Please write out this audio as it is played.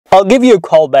I'll give you a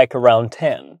call back around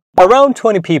 10. Around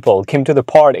 20 people came to the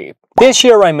party. This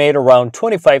year I made around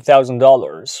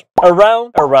 $25,000.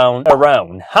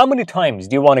 Around. How many times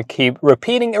do you want to keep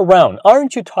repeating around?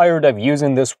 Aren't you tired of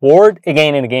using this word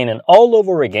again and again and all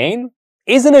over again?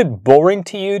 Isn't it boring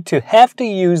to you to have to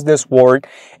use this word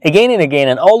again and again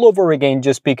and all over again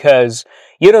just because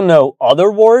you don't know other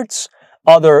words,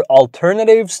 other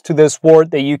alternatives to this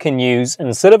word that you can use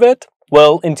instead of it?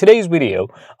 Well, in today's video,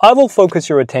 I will focus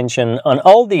your attention on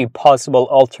all the possible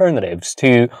alternatives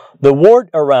to the word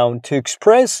around to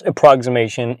express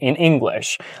approximation in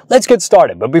English. Let's get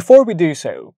started, but before we do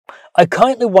so, I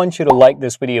kindly want you to like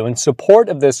this video in support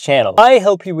of this channel. I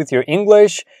help you with your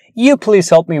English. You please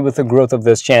help me with the growth of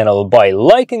this channel by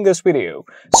liking this video,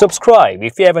 subscribe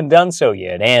if you haven't done so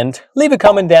yet, and leave a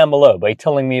comment down below by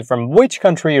telling me from which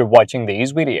country you're watching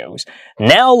these videos.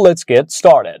 Now let's get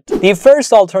started. The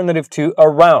first alternative to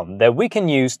around that we can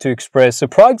use to express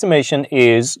approximation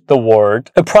is the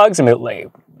word approximately.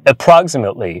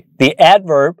 Approximately. The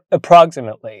adverb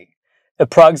approximately.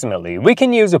 Approximately. We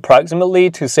can use approximately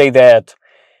to say that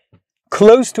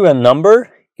close to a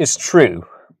number is true.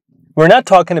 We're not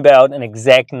talking about an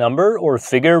exact number or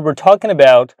figure. We're talking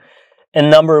about a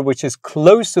number which is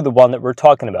close to the one that we're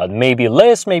talking about. Maybe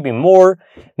less, maybe more,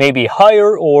 maybe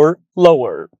higher or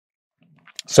lower.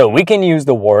 So we can use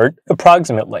the word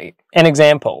approximately. An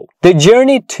example. The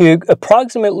journey took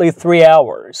approximately 3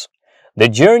 hours. The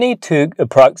journey took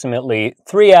approximately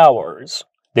 3 hours.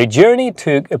 The journey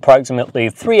took approximately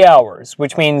 3 hours,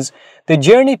 which means the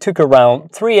journey took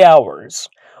around 3 hours.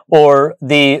 Or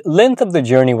the length of the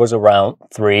journey was around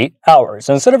 3 hours.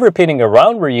 Instead of repeating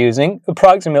around, we're using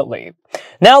approximately.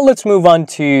 Now let's move on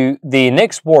to the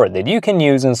next word that you can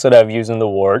use instead of using the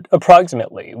word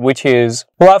approximately, which is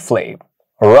roughly.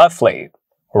 Roughly.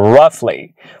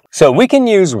 Roughly. So we can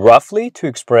use roughly to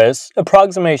express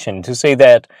approximation, to say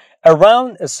that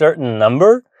around a certain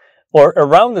number or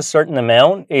around a certain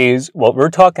amount is what we're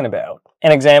talking about.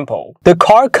 An example. The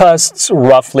car costs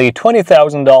roughly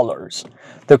 $20,000.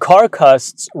 The car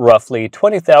costs roughly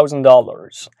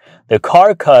 $20,000. The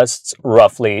car costs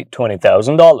roughly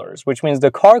 $20,000, which means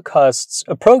the car costs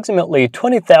approximately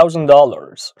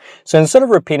 $20,000. So instead of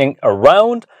repeating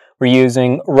around, we're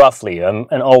using roughly,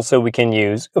 and also we can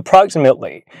use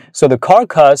approximately. So the car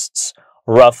costs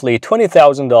roughly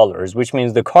 $20,000, which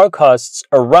means the car costs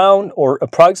around or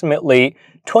approximately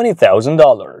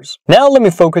 $20,000. Now let me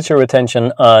focus your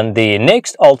attention on the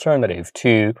next alternative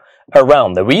to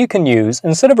around that you can use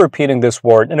instead of repeating this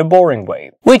word in a boring way,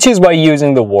 which is by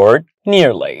using the word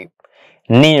nearly.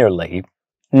 Nearly.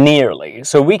 Nearly.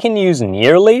 So we can use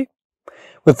nearly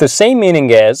with the same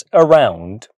meaning as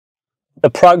around,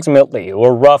 approximately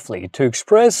or roughly to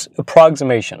express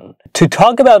approximation. To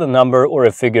talk about a number or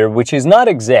a figure which is not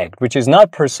exact, which is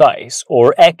not precise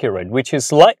or accurate, which is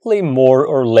slightly more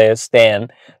or less than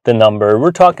the number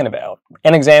we're talking about.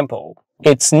 An example.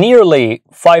 It's nearly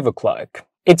 5 o'clock.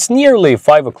 It's nearly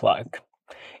 5 o'clock.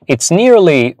 It's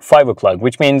nearly 5 o'clock,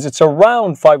 which means it's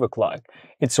around 5 o'clock.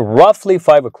 It's roughly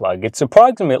 5 o'clock. It's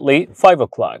approximately 5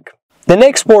 o'clock. The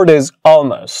next word is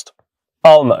almost.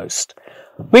 Almost.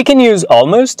 We can use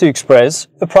almost to express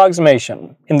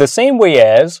approximation in the same way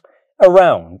as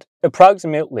around,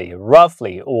 approximately,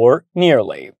 roughly, or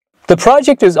nearly. The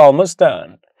project is almost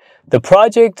done. The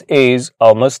project is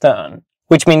almost done,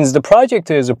 which means the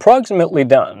project is approximately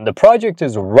done. The project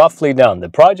is roughly done. The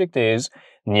project is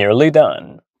nearly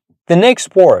done. The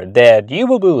next word that you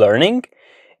will be learning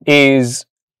is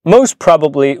most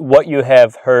probably what you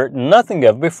have heard nothing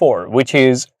of before, which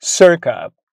is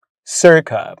circa.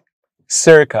 Circa.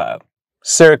 Circa.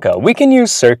 Circa. We can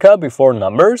use circa before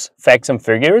numbers, facts and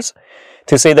figures,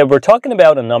 to say that we're talking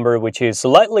about a number which is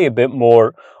slightly a bit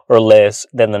more or less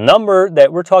than the number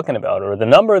that we're talking about or the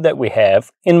number that we have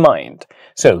in mind.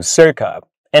 So, circa.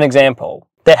 An example.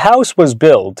 The house was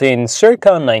built in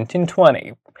circa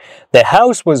 1920. The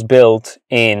house was built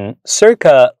in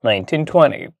circa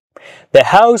 1920. The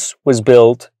house was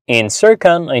built in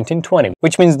circa 1920,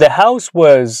 which means the house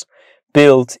was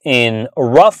built in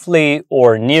roughly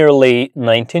or nearly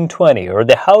 1920, or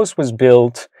the house was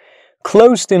built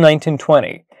close to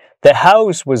 1920. The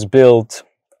house was built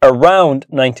around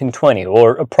 1920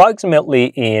 or approximately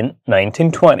in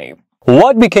 1920.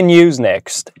 What we can use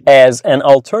next as an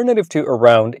alternative to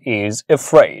around is a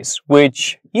phrase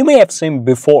which you may have seen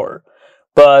before,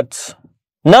 but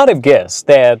not have guessed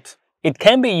that it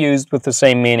can be used with the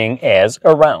same meaning as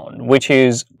around, which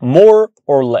is more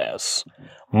or less.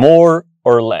 More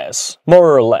or less.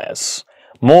 More or less.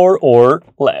 More or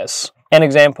less. An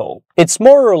example. It's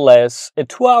more or less a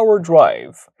 2-hour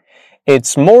drive.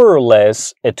 It's more or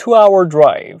less a 2-hour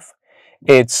drive.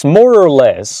 It's more or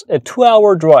less a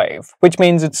 2-hour drive, which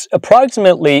means it's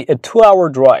approximately a 2-hour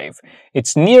drive.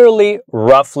 It's nearly,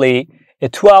 roughly, a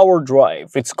 2-hour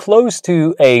drive. It's close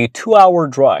to a 2-hour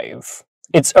drive.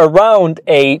 It's around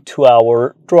a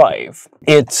 2-hour drive.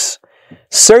 It's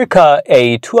circa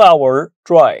a 2-hour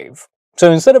drive.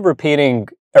 So instead of repeating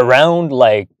around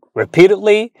like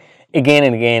repeatedly, again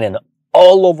and again and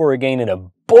all over again in a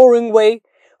boring way,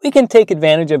 we can take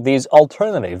advantage of these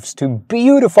alternatives to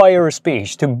beautify our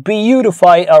speech, to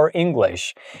beautify our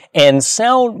English, and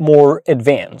sound more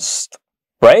advanced,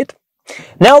 right?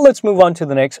 Now let's move on to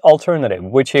the next alternative,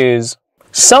 which is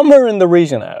somewhere in the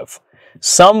region of.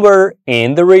 Somewhere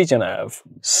in the region of.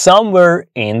 Somewhere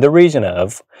in the region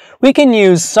of. We can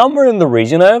use somewhere in the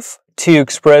region of to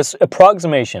express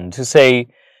approximation, to say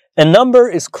a number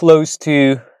is close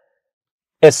to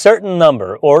a certain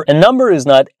number, or a number is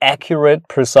not accurate,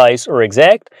 precise, or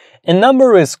exact. A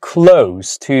number is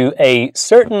close to a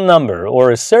certain number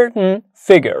or a certain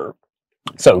figure.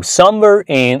 So, somewhere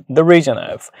in the region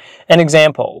of. An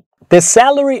example, the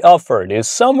salary offered is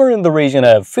somewhere in the region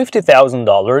of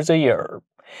 $50,000 a year.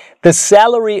 The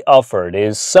salary offered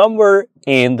is somewhere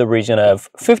in the region of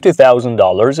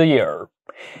 $50,000 a year.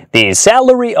 The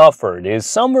salary offered is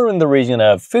somewhere in the region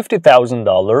of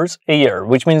 $50,000 a year,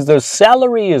 which means the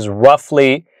salary is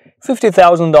roughly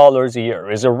 $50,000 a year,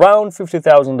 is around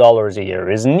 $50,000 a year,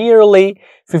 is nearly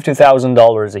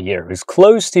 $50,000 a year, is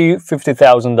close to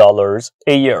 $50,000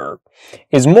 a year,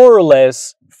 is more or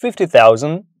less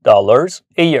 $50,000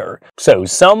 a year. So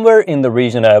somewhere in the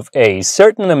region of a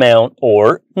certain amount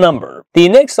or number. The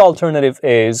next alternative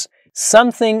is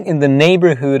something in the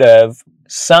neighborhood of,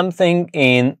 something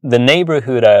in the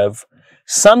neighborhood of,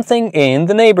 something in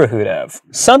the neighborhood of,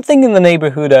 something in the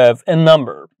neighborhood of a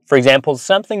number. For example,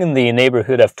 something in the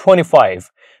neighborhood of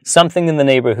 25, something in the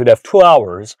neighborhood of 2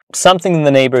 hours, something in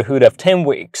the neighborhood of 10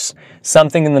 weeks,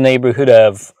 something in the neighborhood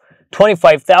of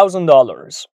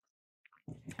 $25,000.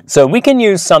 So we can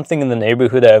use something in the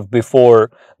neighborhood of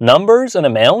before numbers and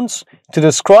amounts to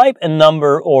describe a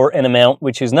number or an amount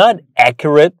which is not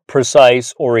accurate,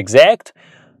 precise, or exact,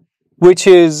 which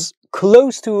is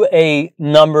close to a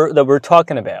number that we're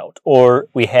talking about or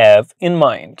we have in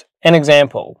mind. An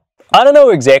example, I don't know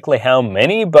exactly how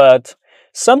many, but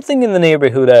something in the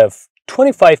neighborhood of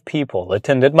 25 people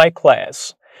attended my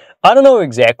class. I don't know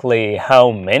exactly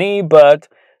how many, but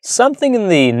something in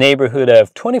the neighborhood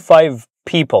of 25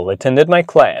 people attended my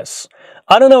class.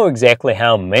 I don't know exactly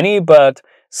how many, but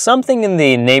something in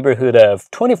the neighborhood of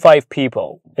 25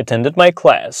 people attended my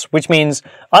class, which means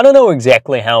I don't know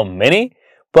exactly how many,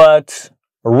 but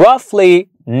roughly,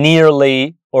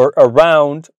 nearly, or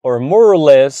around, or more or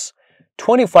less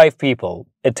 25 people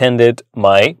attended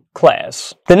my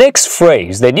class. The next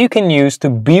phrase that you can use to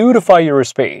beautify your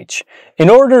speech in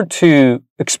order to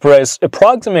express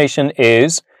approximation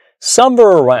is somewhere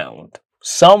around.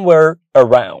 Somewhere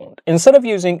around. Instead of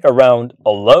using around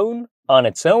alone on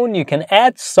its own, you can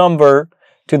add somewhere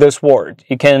to this word.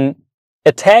 You can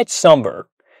attach somewhere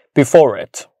before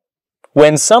it.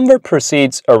 When somewhere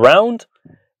precedes around,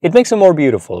 it makes it more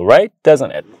beautiful, right?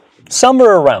 Doesn't it?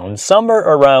 Somewhere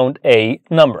around a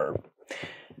number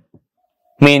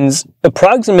means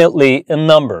approximately a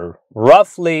number,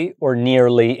 roughly or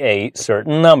nearly a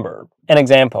certain number. An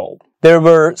example, there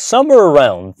were somewhere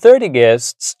around 30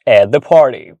 guests at the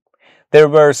party. There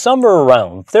were somewhere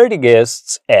around 30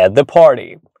 guests at the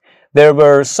party. There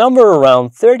were somewhere around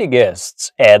 30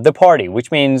 guests at the party,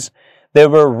 which means there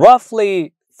were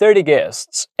roughly 30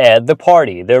 guests at the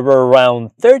party. There were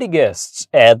around 30 guests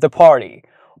at the party.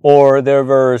 Or there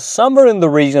were somewhere in the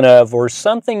region of, or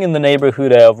something in the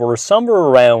neighborhood of, or somewhere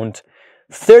around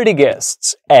 30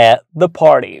 guests at the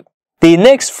party. The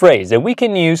next phrase that we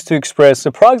can use to express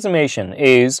approximation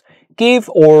is give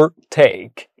or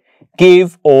take.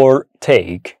 Give or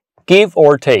take. Give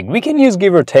or take. We can use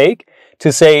give or take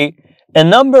to say a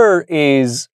number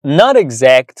is not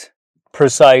exact,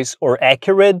 precise, or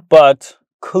accurate, but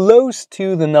close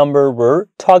to the number we're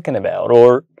talking about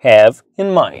or have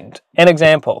in mind. An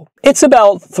example, it's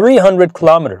about 300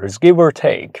 kilometers, give or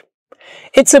take.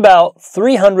 It's about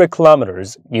 300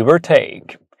 kilometers, give or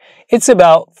take. It's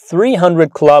about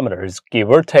 300 kilometers, give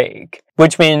or take,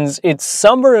 which means it's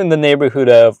somewhere in the neighborhood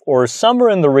of or somewhere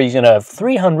in the region of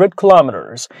 300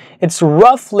 kilometers. It's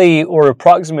roughly or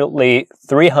approximately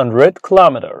 300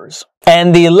 kilometers.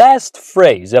 And the last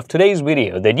phrase of today's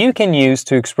video that you can use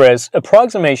to express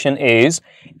approximation is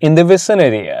in the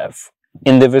vicinity of.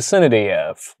 In the vicinity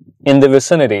of. In the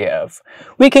vicinity of.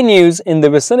 We can use in the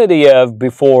vicinity of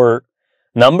before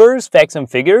numbers, facts, and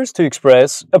figures to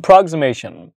express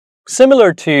approximation.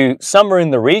 similar to somewhere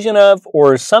in the region of,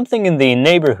 or something in the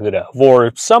neighborhood of,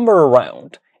 or somewhere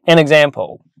around. An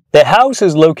example: the house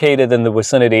is located in the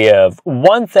vicinity of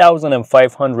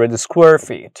 1,500 square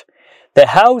feet. The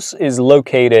house is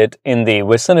located in the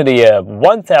vicinity of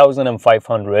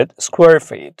 1,500 square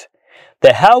feet.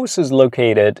 The house is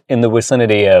located in the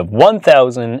vicinity of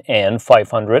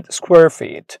 1,500 square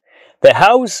feet. The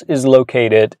house is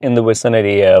located in the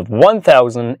vicinity of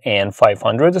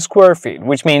 1,500 square feet,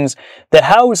 which means the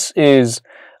house is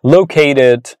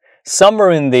located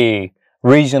somewhere in the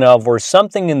region of, or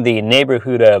something in the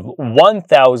neighborhood of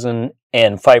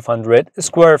 1,500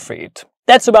 square feet.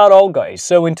 That's about all, guys.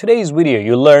 So in today's video,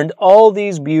 you learned all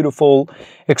these beautiful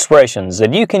expressions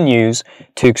that you can use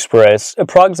to express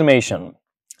approximation.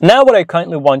 Now what I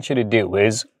kindly want you to do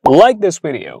is like this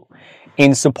video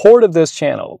in support of this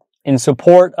channel, in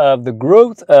support of the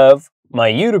growth of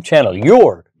my YouTube channel,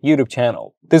 your YouTube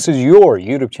channel. This is your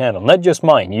YouTube channel, not just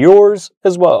mine, yours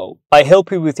as well. I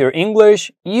help you with your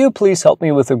English. You please help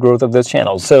me with the growth of this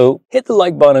channel. So hit the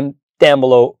like button down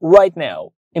below right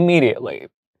now, immediately.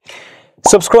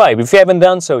 Subscribe if you haven't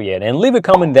done so yet, and leave a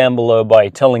comment down below by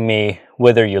telling me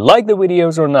whether you like the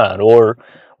videos or not, or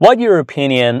what your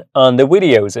opinion on the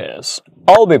videos is.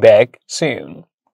 I'll be back soon.